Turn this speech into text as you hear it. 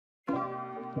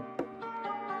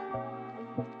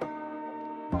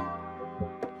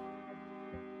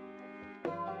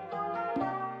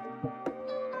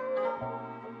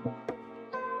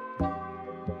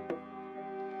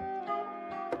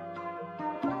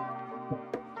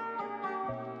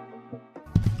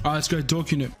All right, let's go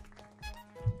Dork Unit.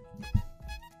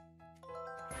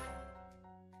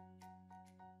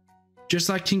 Just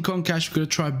like King Kong Cash, we're gonna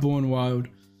try Born Wild.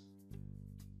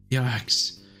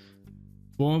 Yikes.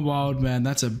 Born Wild, man,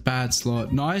 that's a bad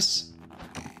slot. Nice.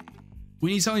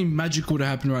 We need something magical to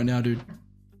happen right now, dude.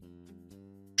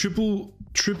 Triple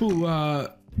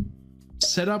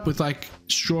setup with like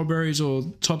strawberries or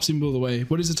top symbol of the way.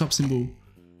 What is the top symbol?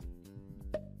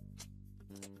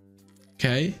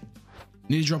 Okay.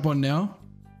 Need to drop one now.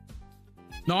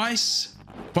 Nice.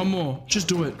 One more. Just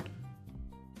do it.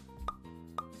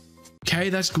 Okay,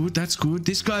 that's good. That's good.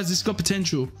 This got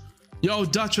potential. Yo,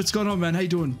 Dutch, what's going on, man? How you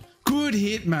doing? Good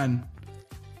hit, man.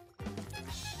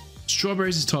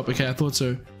 Strawberries is top. Okay, I thought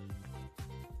so.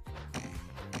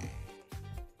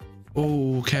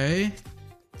 Okay.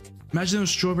 Imagine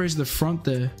those strawberries at the front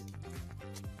there.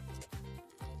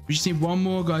 We just need one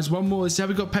more, guys. One more. Let's see how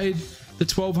we got paid the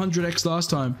 1200x last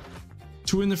time.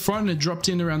 Two in the front and it dropped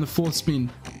in around the fourth spin.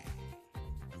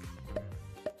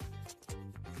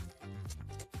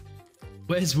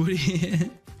 Where's Woody?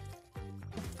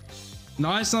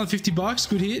 Nice, another 50 bucks.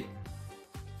 Good hit.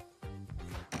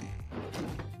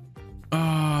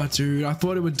 Oh, dude. I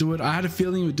thought it would do it. I had a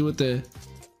feeling it would do it there.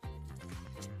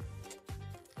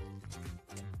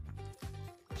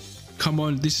 Come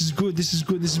on. This is good. This is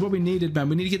good. This is what we needed, man.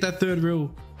 We need to get that third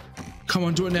reel. Come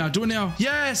on. Do it now. Do it now.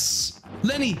 Yes.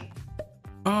 Lenny.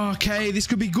 Okay. This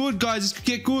could be good, guys. This could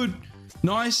get good.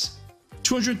 Nice.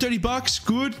 230 bucks.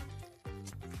 Good.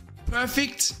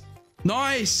 Perfect.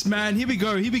 Nice, man. Here we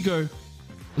go. Here we go.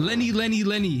 Lenny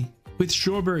with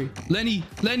strawberry. Lenny.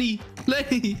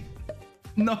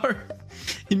 No.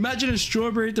 Imagine a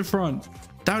strawberry at the front.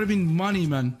 That would have been money,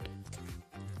 man.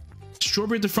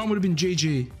 Strawberry at the front would have been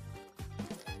GG.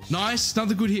 Nice.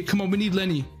 Another good hit. Come on. We need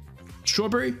Lenny.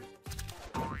 Strawberry.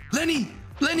 Lenny.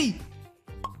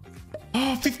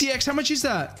 Oh, 50x. How much is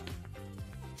that?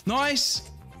 Nice.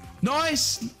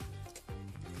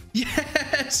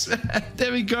 Yes, man.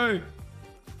 There we go.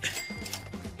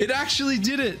 It actually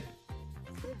did it.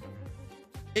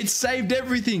 It saved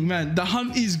everything, man. The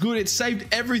hunt is good. It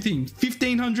saved everything.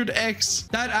 1500x.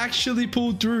 That actually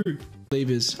pulled through.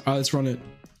 Levers. All right, let's run it.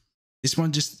 This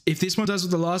one just, if this one does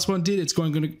what the last one did, it's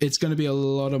going to be a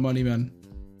lot of money, man.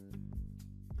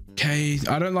 Okay,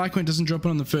 I don't like when it doesn't drop it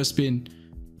on the first spin.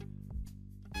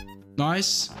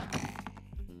 Nice.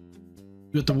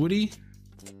 We got the Woody.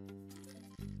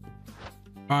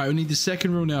 All right, we need the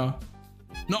second reel now.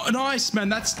 No, nice, man.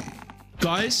 That's,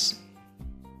 guys.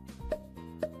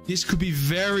 This could be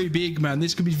very big, man.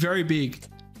 This could be very big.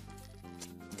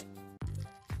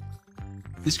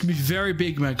 This could be very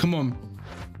big, man. Come on.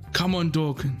 Come on,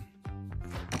 Dork.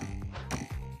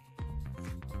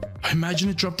 Imagine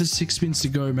it dropped to 6 spins to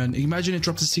go, man. Imagine it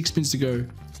dropped to 6 spins to go.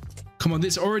 Come on,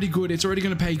 this is already good. It's already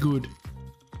going to pay good.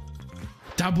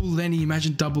 Double Lenny.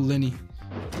 Imagine double Lenny.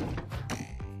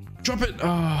 Drop it.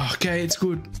 Oh, okay, it's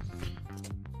good.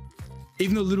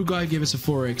 Even the little guy gave us a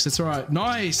 4x. That's all right.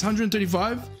 Nice.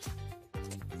 135.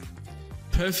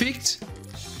 Perfect.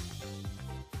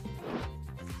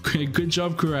 Good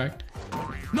job, correct.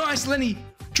 Nice, Lenny.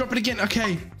 Drop it again.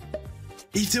 Okay.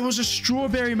 If there was a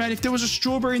strawberry, man. If there was a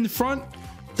strawberry in the front,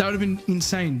 that would have been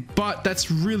insane. But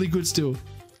that's really good still.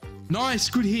 Nice.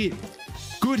 Good hit.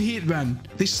 Good hit, man.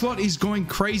 This slot is going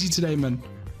crazy today, man.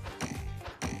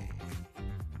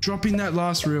 Drop in that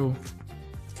last reel.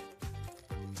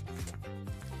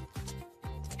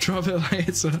 Drop it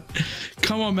later.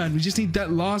 Come on, man. We just need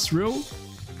that last reel.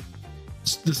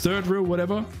 The third reel,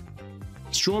 whatever.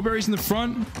 Strawberries in the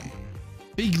front.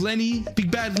 Big Lenny.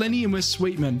 Big bad Lenny. And we're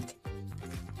sweet, man.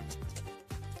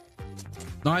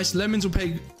 Nice. Lemons will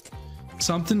pay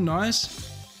something. Nice.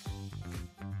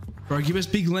 Bro, give us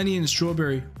big Lenny and a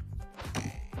strawberry.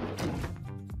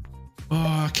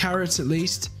 Oh, carrots at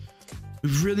least. We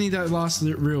really need that last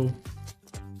reel.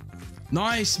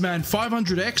 Nice, man.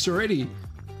 500x already.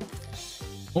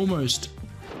 Almost.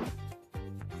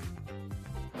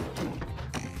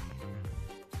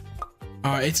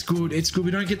 All right, it's good. It's good.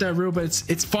 We don't get that reel, but it's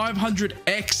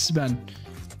 500x, man.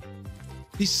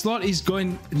 This slot is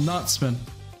going nuts, man.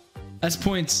 That's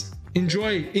points.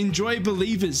 Enjoy,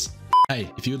 believers. Hey,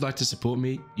 if you would like to support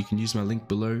me, you can use my link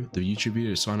below the YouTube video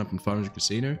to sign up in 500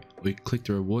 Casino, or you can click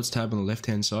the rewards tab on the left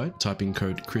hand side, type in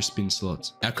code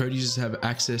ChrisSpinsSlots. Our code users have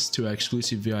access to our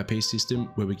exclusive VIP system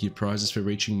where we give prizes for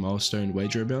reaching milestone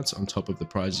wager amounts on top of the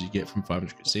prizes you get from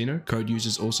 500 Casino. Code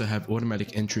users also have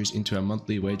automatic entries into our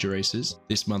monthly wager races.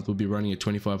 This month we'll be running a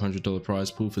 $2,500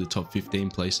 prize pool for the top 15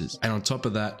 places. And on top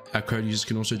of that, our code users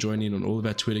can also join in on all of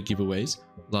our Twitter giveaways.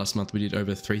 Last month we did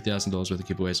over $3,000 worth of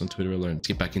giveaways on Twitter alone. Let's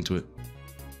get back into it.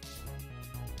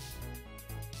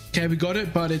 Okay, we got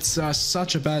it, but it's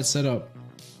such a bad setup.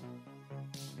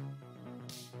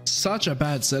 Such a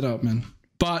bad setup, man.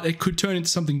 But it could turn into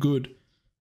something good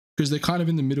because they're kind of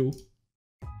in the middle.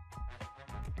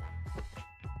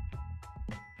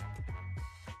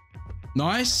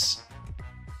 Nice.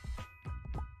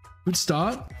 Good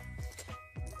start.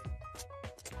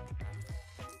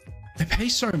 They pay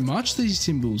so much, these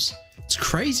symbols. It's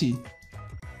crazy.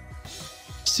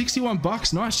 61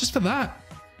 bucks. Nice, just for that.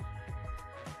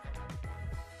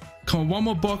 Come on, one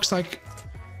more box, like,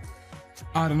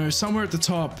 I don't know, somewhere at the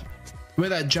top where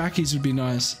that jack is would be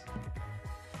nice.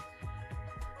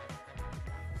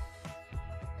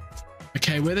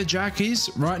 Okay, where the jack is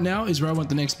right now is where I want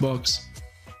the next box.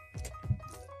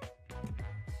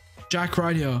 Jack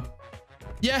right here.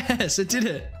 Yes, it did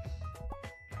it.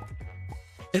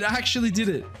 It actually did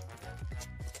it.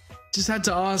 Just had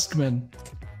to ask, man.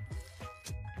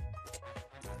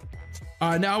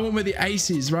 All right, now I want where the ace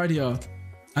is, right here.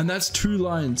 And that's 2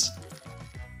 lines.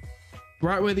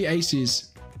 Right where the ace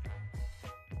is.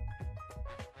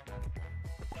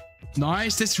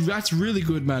 Nice. That's really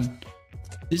good, man.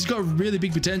 This has got really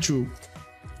big potential.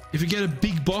 If you get a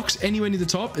big box anywhere near the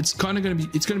top, it's kind of gonna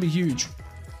be huge.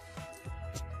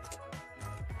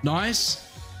 Nice.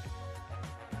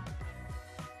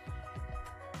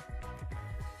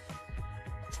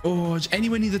 Oh, it's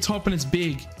anywhere near the top and it's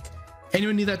big.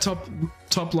 Anywhere near that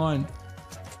top line.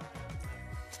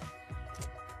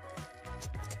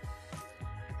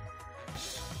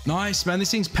 Nice, man.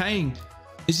 This thing's paying.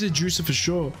 This is a juicer for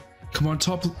sure. Come on,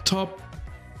 top.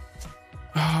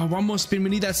 Ah, one more spin.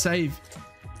 We need that save.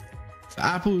 The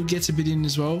apple gets a bit in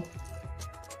as well.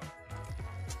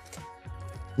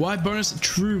 White bonus.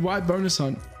 True white bonus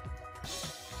hunt.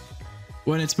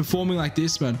 When it's performing like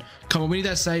this, man. Come on, we need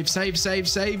that save.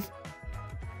 Save.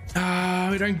 Ah,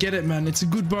 we don't get it, man. It's a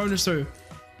good bonus though.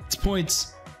 It's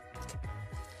points.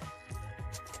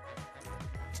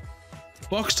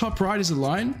 Box top right is a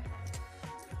line.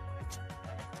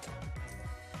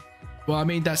 Well, I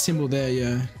mean that symbol there,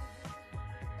 yeah.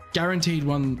 Guaranteed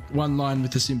one line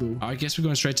with the symbol. I guess we're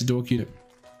going straight to Dork Unit.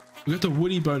 We got the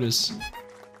Woody bonus.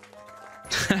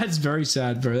 That's very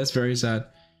sad, bro. That's very sad.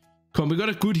 Come on, we got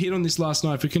a good hit on this last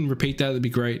night. If we can repeat that, that'd be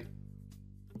great.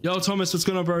 Yo, Thomas, what's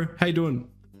going on, bro? How you doing?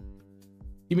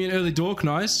 Give me an early Dork,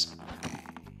 nice.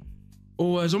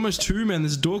 Oh, there's almost 2, man.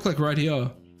 There's a Dork like right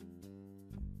here.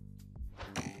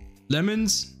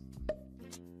 Lemons.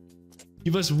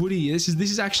 Give us Woody. This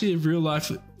is actually a real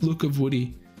life look of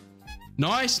Woody.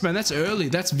 Nice, man. That's early.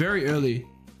 That's very early.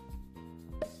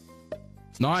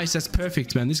 Nice. That's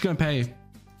perfect, man. This is gonna pay.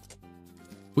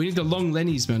 We need the long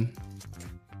Lennies, man.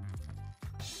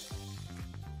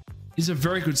 This is a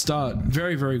very good start.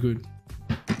 Very, very good.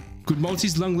 Good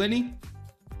multis, long Lenny.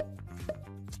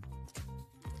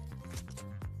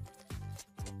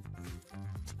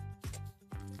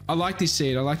 I like this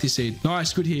seed.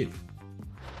 Nice, good hit.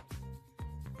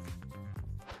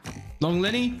 Long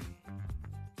Lenny.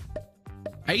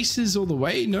 Aces all the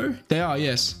way? No, they are,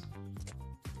 yes.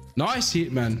 Nice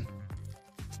hit, man.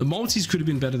 The multis could have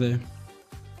been better there.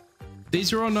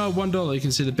 These are on $1. You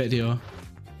can see the bet here.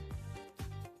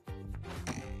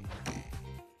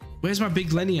 Where's my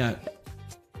big Lenny at?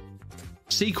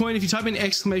 C coin, if you type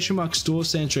in ! store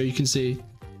Sancho, you can see.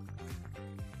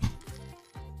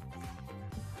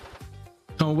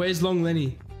 Come on, where's long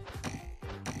Lenny?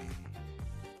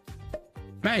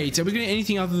 Mate, are we getting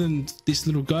anything other than this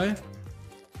little guy?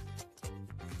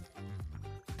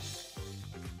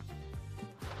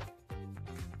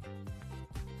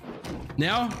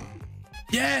 Now?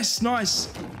 Yes,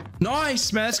 nice.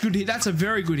 Nice, man. That's a good hit. That's a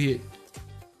very good hit.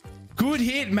 Good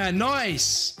hit, man.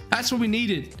 Nice. That's what we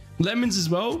needed. Lemons as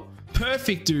well.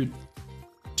 Perfect, dude.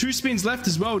 2 spins left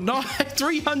as well. No,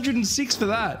 306 for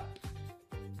that.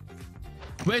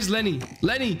 Where's Lenny?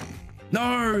 Lenny.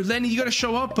 No, Lenny, you got to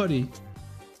show up, buddy.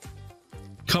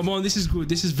 Come on, this is good.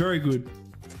 This is very good.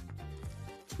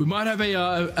 We might have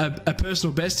a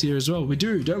personal best here as well. We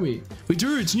do, don't we? We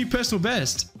do. It's a new personal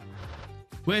best.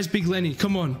 Where's big Lenny?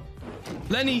 Come on.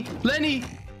 Lenny. Lenny.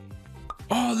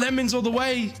 Oh, lemons all the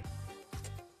way.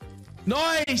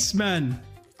 Nice, man.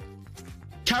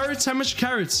 Carrots. How much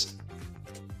carrots?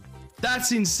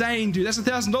 That's insane, dude. That's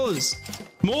 $1,000.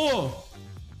 More.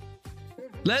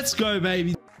 Let's go,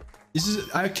 baby. This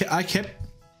is I kept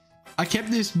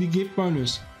this big gift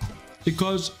bonus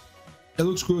because it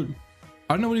looks good.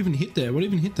 I don't know what even hit there. What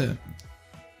even hit there?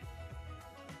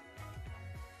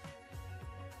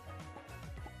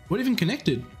 What even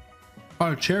connected?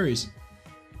 Oh, cherries.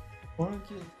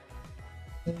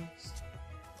 Thanks.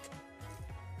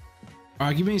 All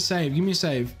right, give me a save. Give me a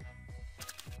save.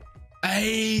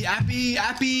 Hey,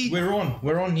 Appy. We're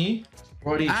on here.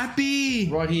 Right here. Appy.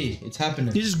 Right here. It's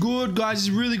happening. This is good, guys. This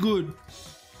is really good.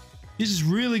 This is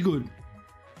really good. You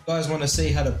guys want to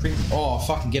see how to print? Oh,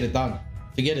 fucking get it done.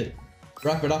 Forget it.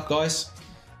 Wrap it up, guys.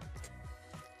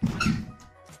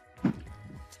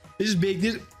 This is big.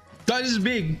 Guys, this is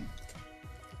big.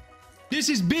 This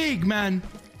is big, man.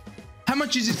 How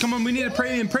much is it? Come on, we need a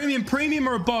premium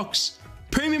or a box.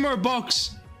 Premium or a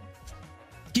box.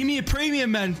 Give me a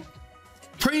premium, man.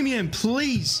 Premium,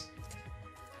 please.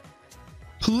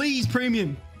 Please,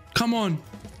 premium. Come on.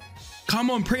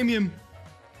 Come on, premium.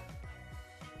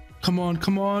 Come on.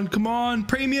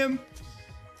 Premium.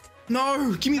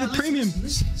 No, give me the premium.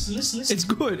 Listen. It's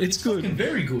good. It's good.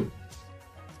 Very good.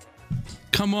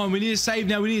 Come on, we need to save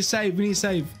now. We need to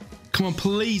save. Come on,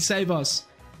 please save us.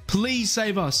 Please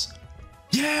save us.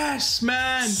 Yes,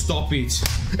 man. Stop it.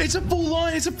 It's a full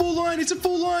line. It's a full line.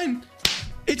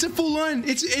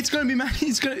 It's gonna be man.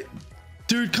 It's gonna.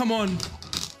 Dude, come on.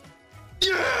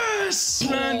 Yes,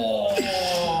 man.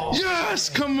 Oh. Yes,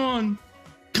 come on,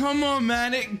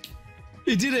 man.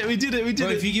 We did it. Bro,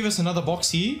 if you give us another box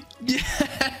here.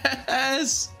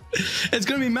 Yes. It's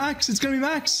gonna be max.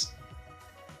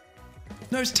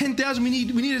 No, it's 10,000. We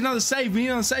need another save.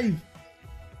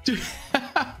 Dude.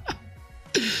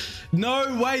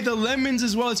 No way. The lemons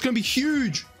as well. It's gonna be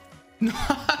huge.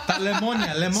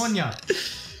 Lemonia.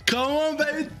 Come on,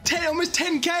 baby. Almost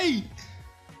 10K.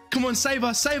 Come on, save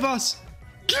us.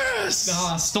 Yes.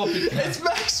 Ah, stop it. It's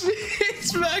max win.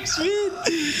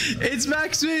 It's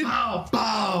max win.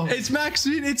 Bow. It's max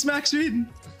win.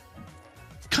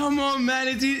 Come on, man.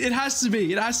 It has to be.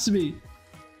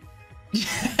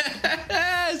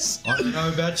 Yes. I don't know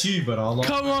about you, but I like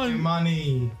making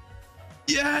money.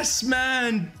 Yes,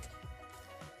 man.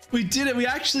 We did it. We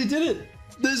actually did it.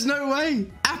 There's no way.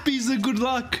 Appy's the good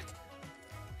luck.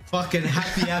 Fucking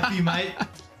happy, mate.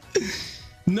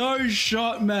 No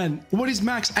shot, man. What is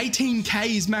max?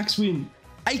 18K is max win.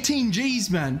 18 G's,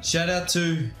 man. Shout out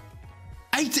to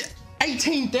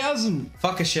 18,000.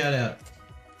 Fuck a shout out.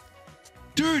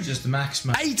 Dude. Just max,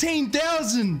 mate.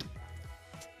 18,000.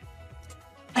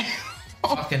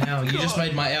 Fucking hell. You just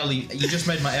made my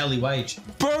hourly wage.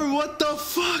 Bro, what the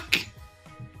fuck?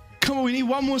 Come on, we need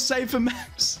one more save for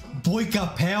max.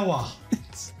 Boyka power.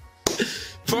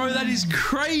 Bro, that is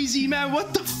crazy, man.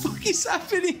 What the fuck is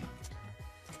happening?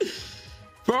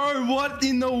 Bro, what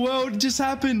in the world just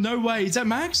happened? No way. Is that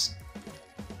max?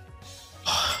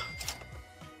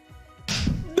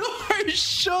 No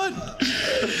shot.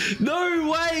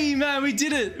 No way, man. We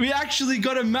did it. We actually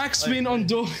got a max win on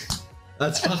Dork.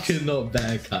 That's fucking not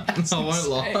bad, cut. I won't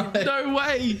lie. No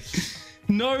way.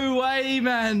 No way,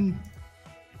 man.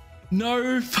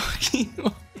 No fucking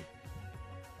way.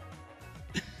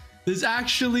 There's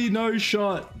actually no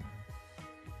shot.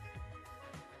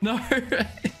 No way.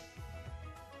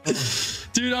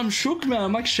 Dude, I'm shook, man.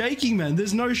 I'm like shaking, man.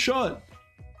 There's no shot.